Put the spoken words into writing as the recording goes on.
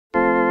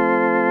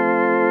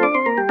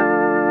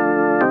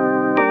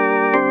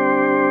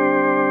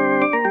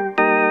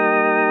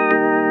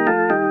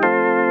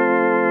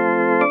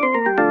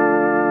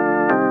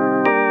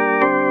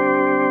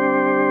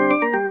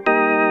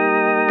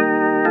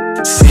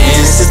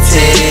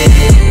sensitive?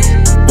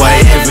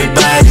 Why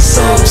everybody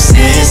so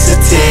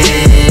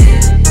sensitive?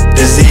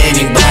 Does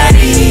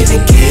anybody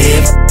even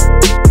give?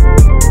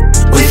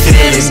 We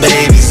feeling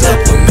babies up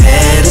with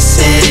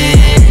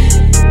medicine.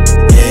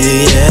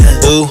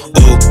 Yeah. Ooh,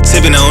 ooh,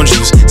 sipping on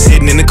juice,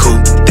 sitting in the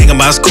coupe, thinking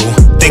about school,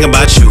 thinking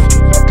about you.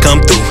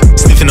 Come through,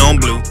 sniffing on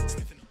blue.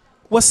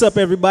 What's up,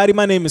 everybody?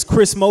 My name is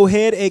Chris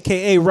Mohead,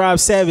 a.k.a. Rob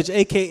Savage,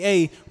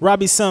 a.k.a.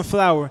 Robbie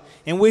Sunflower,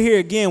 and we're here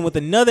again with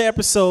another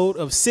episode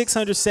of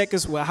 600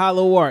 Seconds with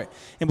HYLO Art.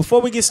 And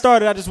before we get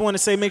started, I just want to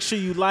say make sure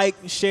you like,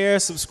 share,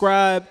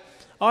 subscribe,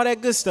 all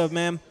that good stuff,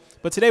 man.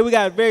 But today we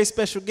got a very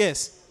special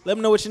guest. Let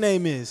me know what your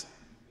name is.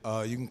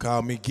 You can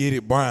call me Get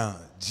It Brown,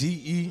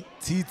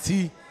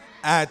 G-E-T-T-I-T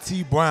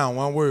Brown,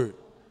 one word.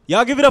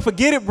 Y'all give it up for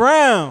Get It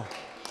Brown.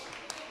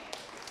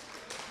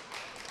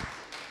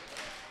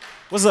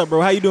 What's up,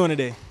 bro? How you doing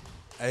today?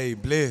 Hey,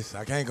 blessed.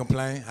 I can't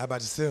complain. How about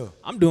yourself?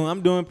 I'm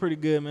doing pretty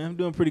good, man. I'm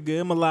doing pretty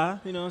good. I'm alive,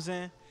 you know what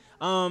I'm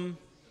saying?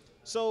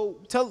 So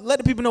let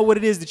the people know what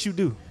it is that you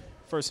do,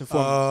 first and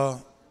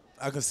foremost.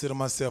 I consider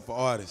myself an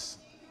artist.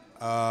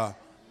 I'm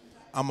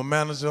a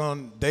manager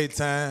on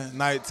daytime,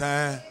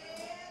 nighttime.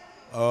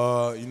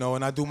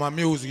 And I do my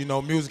music. You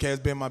know, music has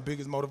been my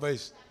biggest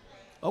motivation.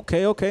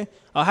 Okay.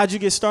 How'd you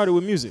get started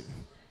with music?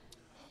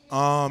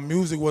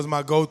 Music was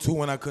my go-to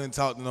when I couldn't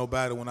talk to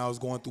nobody, when I was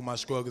going through my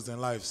struggles in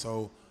life.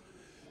 So,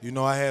 you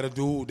know, I had a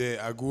dude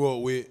that I grew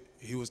up with.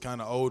 He was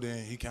kind of older,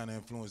 and he kind of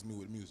influenced me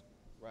with music.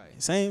 Right.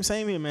 Same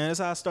here, man. That's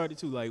how I started,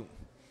 too, like,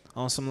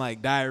 on some,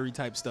 like, diary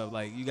type stuff.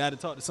 Like, you got to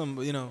talk to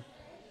some, you know.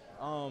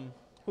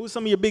 Who's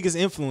some of your biggest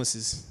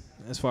influences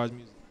as far as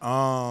music?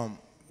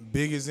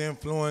 Biggest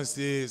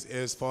influences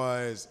as far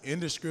as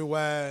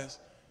industry-wise,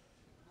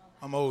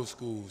 I'm old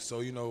school.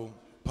 So, you know,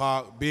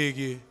 Pac,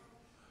 Biggie,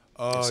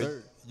 Yes,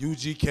 sir.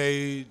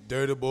 UGK,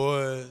 Dirty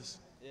Boys.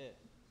 Yeah.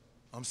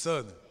 I'm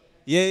Southern.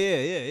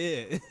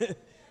 Yeah.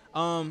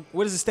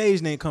 Where does the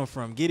stage name come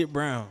from? Get It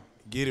Brown.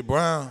 Get It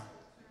Brown.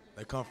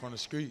 They come from the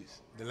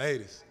streets, the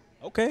ladies.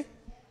 Okay.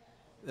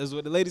 That's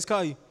what the ladies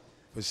call you.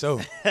 For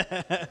sure.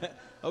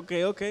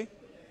 Okay.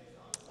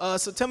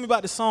 So tell me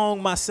about the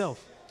song Myself.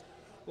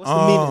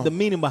 What's the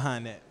meaning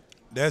behind that?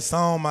 That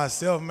song,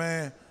 Myself,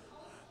 man,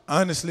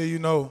 honestly, you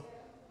know,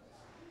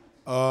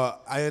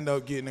 I ended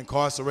up getting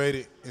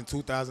incarcerated in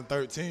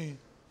 2013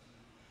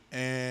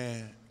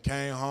 and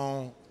came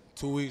home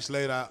 2 weeks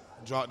later. I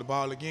dropped the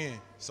ball again.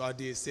 So I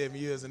did 7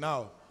 years and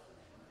all.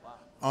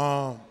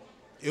 Wow.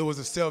 It was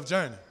a self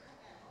journey.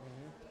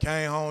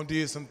 Came home,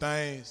 did some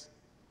things,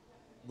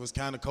 was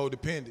kind of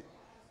codependent.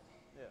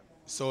 Yeah.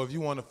 So if you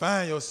want to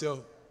find yourself,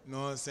 you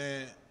know what I'm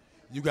saying,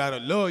 you got to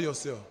love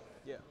yourself.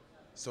 Yeah.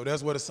 So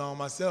that's where the song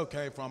Myself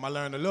came from. I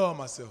learned to love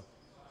myself.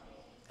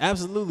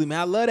 Absolutely, man.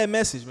 I love that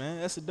message, man.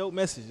 That's a dope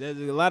message. A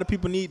lot of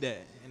people need that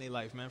in their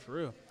life, man, for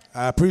real.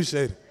 I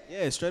appreciate it.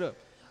 Yeah, straight up.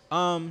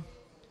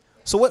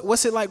 So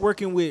what's it like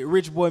working with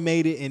Rich Boy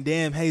Made It and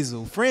Damn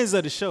Hazel? Friends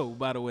of the show,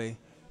 by the way.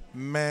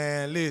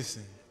 Man,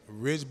 listen.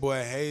 Rich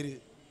Boy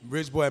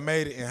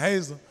Made It and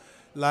Hazel,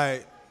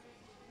 like,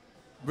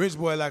 Rich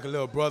Boy like a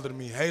little brother to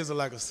me. Hazel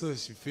like a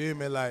sister, you feel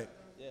me? Like,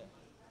 yeah.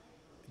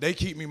 They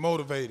keep me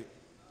motivated.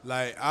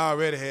 Like, I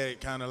already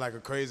had kind of like a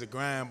crazy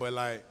grind, but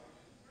like,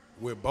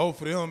 with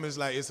both of them, it's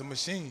like it's a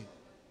machine.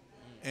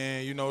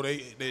 And, you know,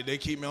 they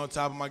keep me on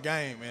top of my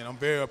game, and I'm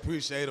very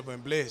appreciative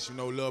and blessed. You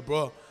know, little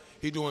bro,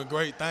 he doing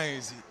great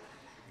things,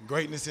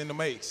 greatness in the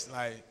makes.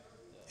 Like,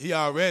 he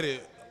already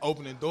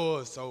opening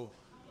doors, so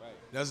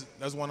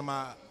that's one of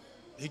my,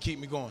 he keep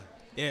me going.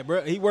 Yeah,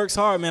 bro, he works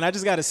hard, man. I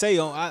just got to say,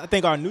 I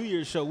think our New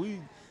Year's show,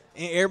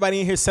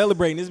 everybody in here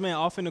celebrating, this man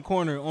off in the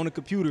corner on the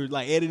computer,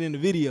 like editing the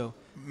video.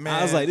 Man,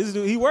 I was like, this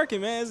dude, he working,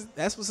 man.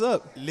 That's what's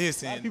up.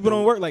 Listen. People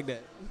don't work like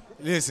that.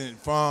 Listen,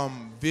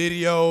 from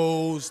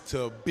videos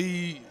to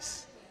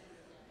beats,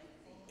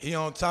 he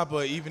on top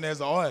of it even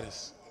as an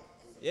artist.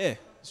 Yeah,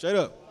 straight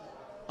up.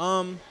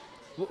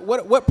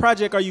 What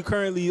project are you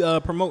currently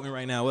promoting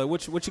right now?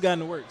 What you got in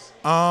the works?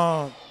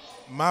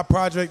 My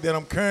project that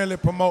I'm currently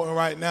promoting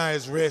right now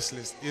is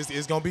Restless.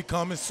 It's gonna be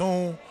coming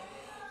soon.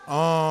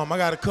 I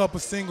got a couple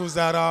singles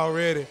out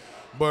already,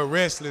 but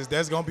Restless,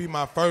 that's gonna be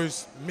my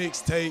first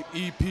mixtape,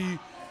 EP,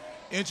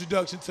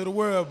 introduction to the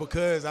world,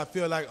 because I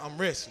feel like I'm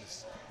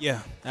restless. Yeah,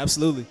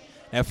 absolutely.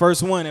 That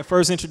first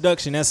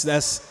introduction,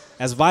 that's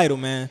vital,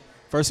 man.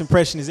 First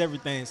impression is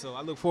everything, so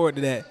I look forward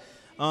to that.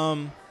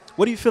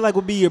 What do you feel like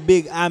would be your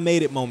big I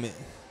made it moment?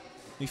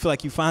 You feel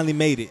like you finally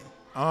made it?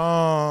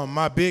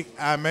 My big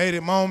I made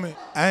it moment,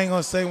 I ain't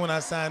gonna say when I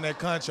signed that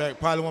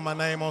contract, probably when my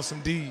name on some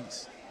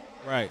deeds.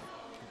 Right.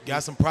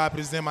 Got some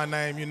properties in my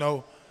name, you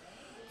know.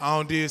 I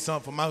done did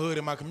something for my hood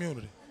and my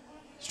community.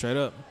 Straight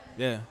up,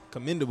 yeah,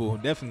 commendable,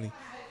 definitely.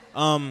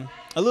 A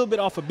little bit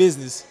off of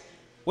business.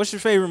 What's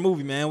your favorite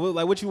movie, man?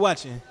 What you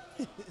watching?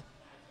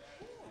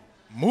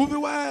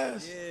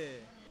 Movie-wise? Yeah.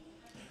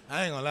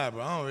 I ain't gonna lie,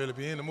 bro. I don't really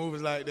be into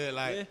movies like that.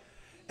 Like,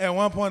 at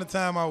one point in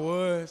time I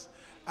was.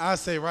 I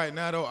say right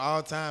now, though,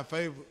 all-time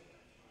favorite,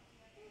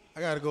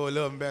 I gotta go with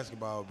Love and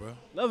Basketball, bro.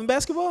 Love and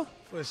Basketball?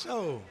 For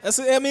sure.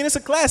 I mean, it's a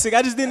classic.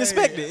 I just didn't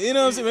expect it. You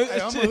know what I'm saying? Hey,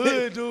 I'm a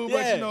hood dude, but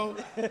Yeah. you know,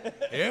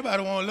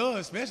 everybody want love,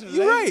 especially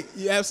You're right.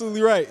 You're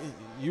absolutely right.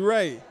 You're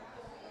right.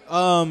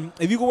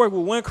 If you could work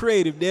with one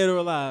creative, dead or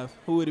alive,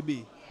 who would it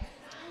be?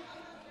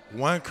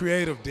 One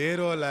creative, dead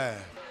or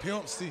alive.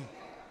 Pimp C.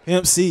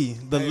 Pimp C,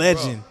 the Hey,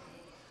 legend,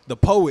 the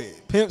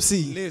poet, Pimp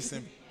C.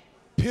 Listen,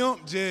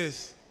 Pimp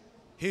just,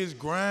 his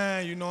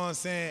grind, you know what I'm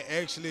saying?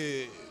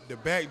 Actually, the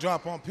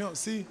backdrop on Pimp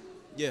C,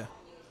 Yeah.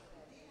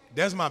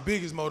 that's my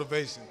biggest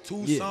motivation.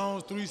 Two Yeah.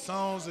 songs, 3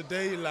 songs a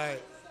day,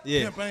 like,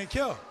 Yeah. Pimp ain't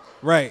care.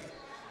 Right.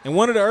 And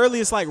one of the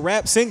earliest like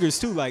rap singers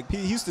too. Like he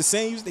used to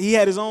sing. He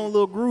had his own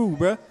little groove,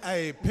 bruh.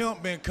 Hey,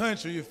 Pimp been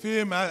country, you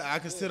feel me? I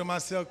consider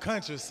myself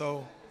country,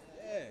 so,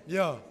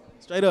 yeah.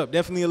 Straight up,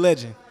 definitely a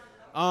legend.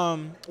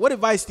 What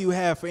advice do you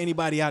have for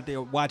anybody out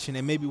there watching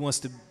that maybe wants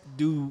to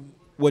do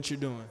what you're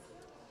doing?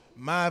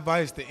 My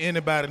advice to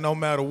anybody, no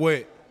matter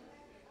what,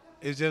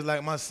 is just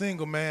like my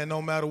single, man,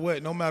 no matter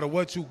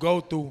what you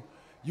go through,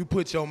 you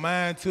put your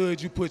mind to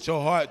it, you put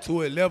your heart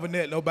to it, never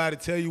let nobody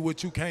tell you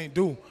what you can't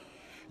do.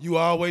 You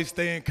always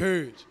stay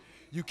encouraged.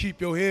 You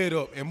keep your head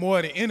up, and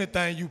more than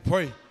anything, you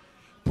pray.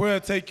 Prayer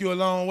take you a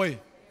long way.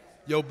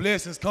 Your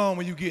blessings come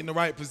when you get in the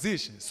right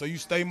position, so you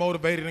stay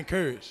motivated and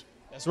encouraged.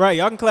 That's right.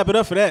 Y'all can clap it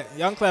up for that.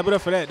 Y'all can clap it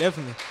up for that.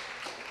 Definitely.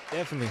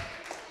 Definitely.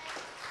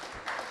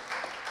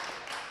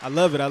 I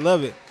love it. I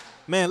love it.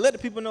 Man, let the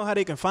people know how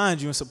they can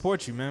find you and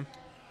support you, man.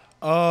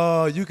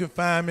 You can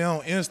find me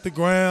on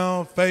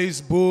Instagram,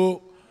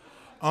 Facebook.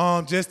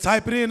 Just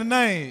type it in the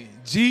name,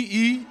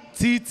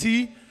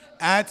 GETTIT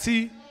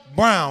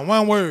Brown,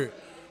 one word,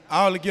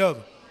 all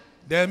together.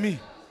 That's me.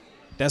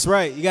 That's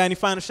right. You got any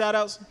final shout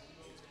outs?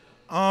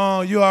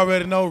 You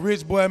already know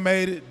Rich Boy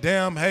Made It,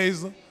 Damn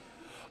Hazel,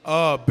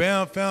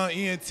 Bam Found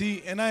ENT,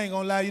 and I ain't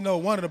gonna lie, you know,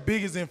 one of the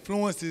biggest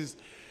influences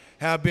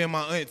have been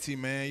my auntie,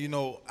 man. You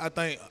know, I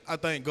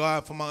thank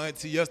God for my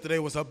auntie. Yesterday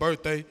was her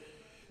birthday.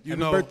 Happy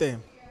birthday.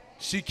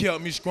 She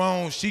kept me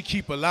strong. She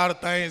keep a lot of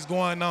things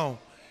going on.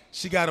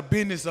 She got a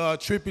business,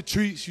 Trippy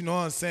Treats, you know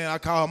what I'm saying? I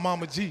call her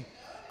Mama G.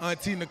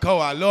 Auntie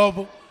Nicole, I love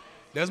her.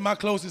 That's my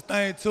closest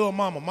thing to her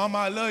mama. Mama,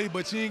 I love you,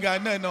 but you ain't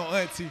got nothing on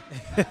auntie.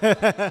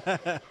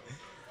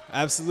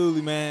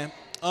 Absolutely, man.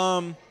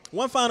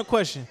 One final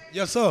question.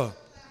 Yes, sir.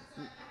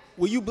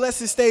 Will you bless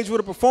this stage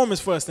with a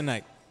performance for us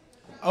tonight?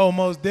 Oh,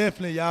 most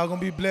definitely. Y'all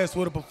gonna be blessed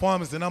with a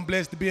performance, and I'm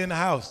blessed to be in the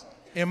house,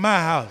 in my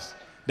house.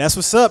 That's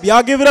what's up.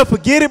 Y'all give it up for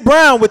Get It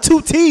Brown with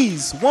 2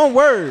 T's, one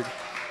word.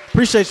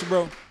 Appreciate you,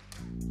 bro.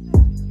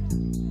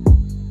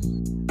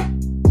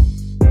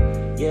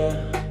 Yeah,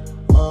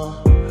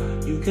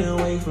 you couldn't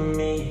wait for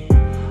me.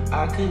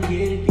 I could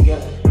get it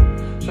together,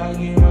 try to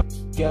get my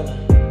together.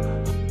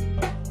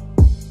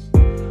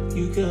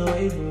 You couldn't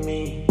wait for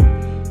me.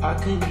 I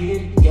could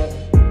get it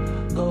together,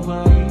 go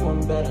find you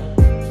one better.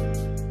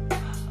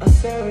 A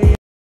serious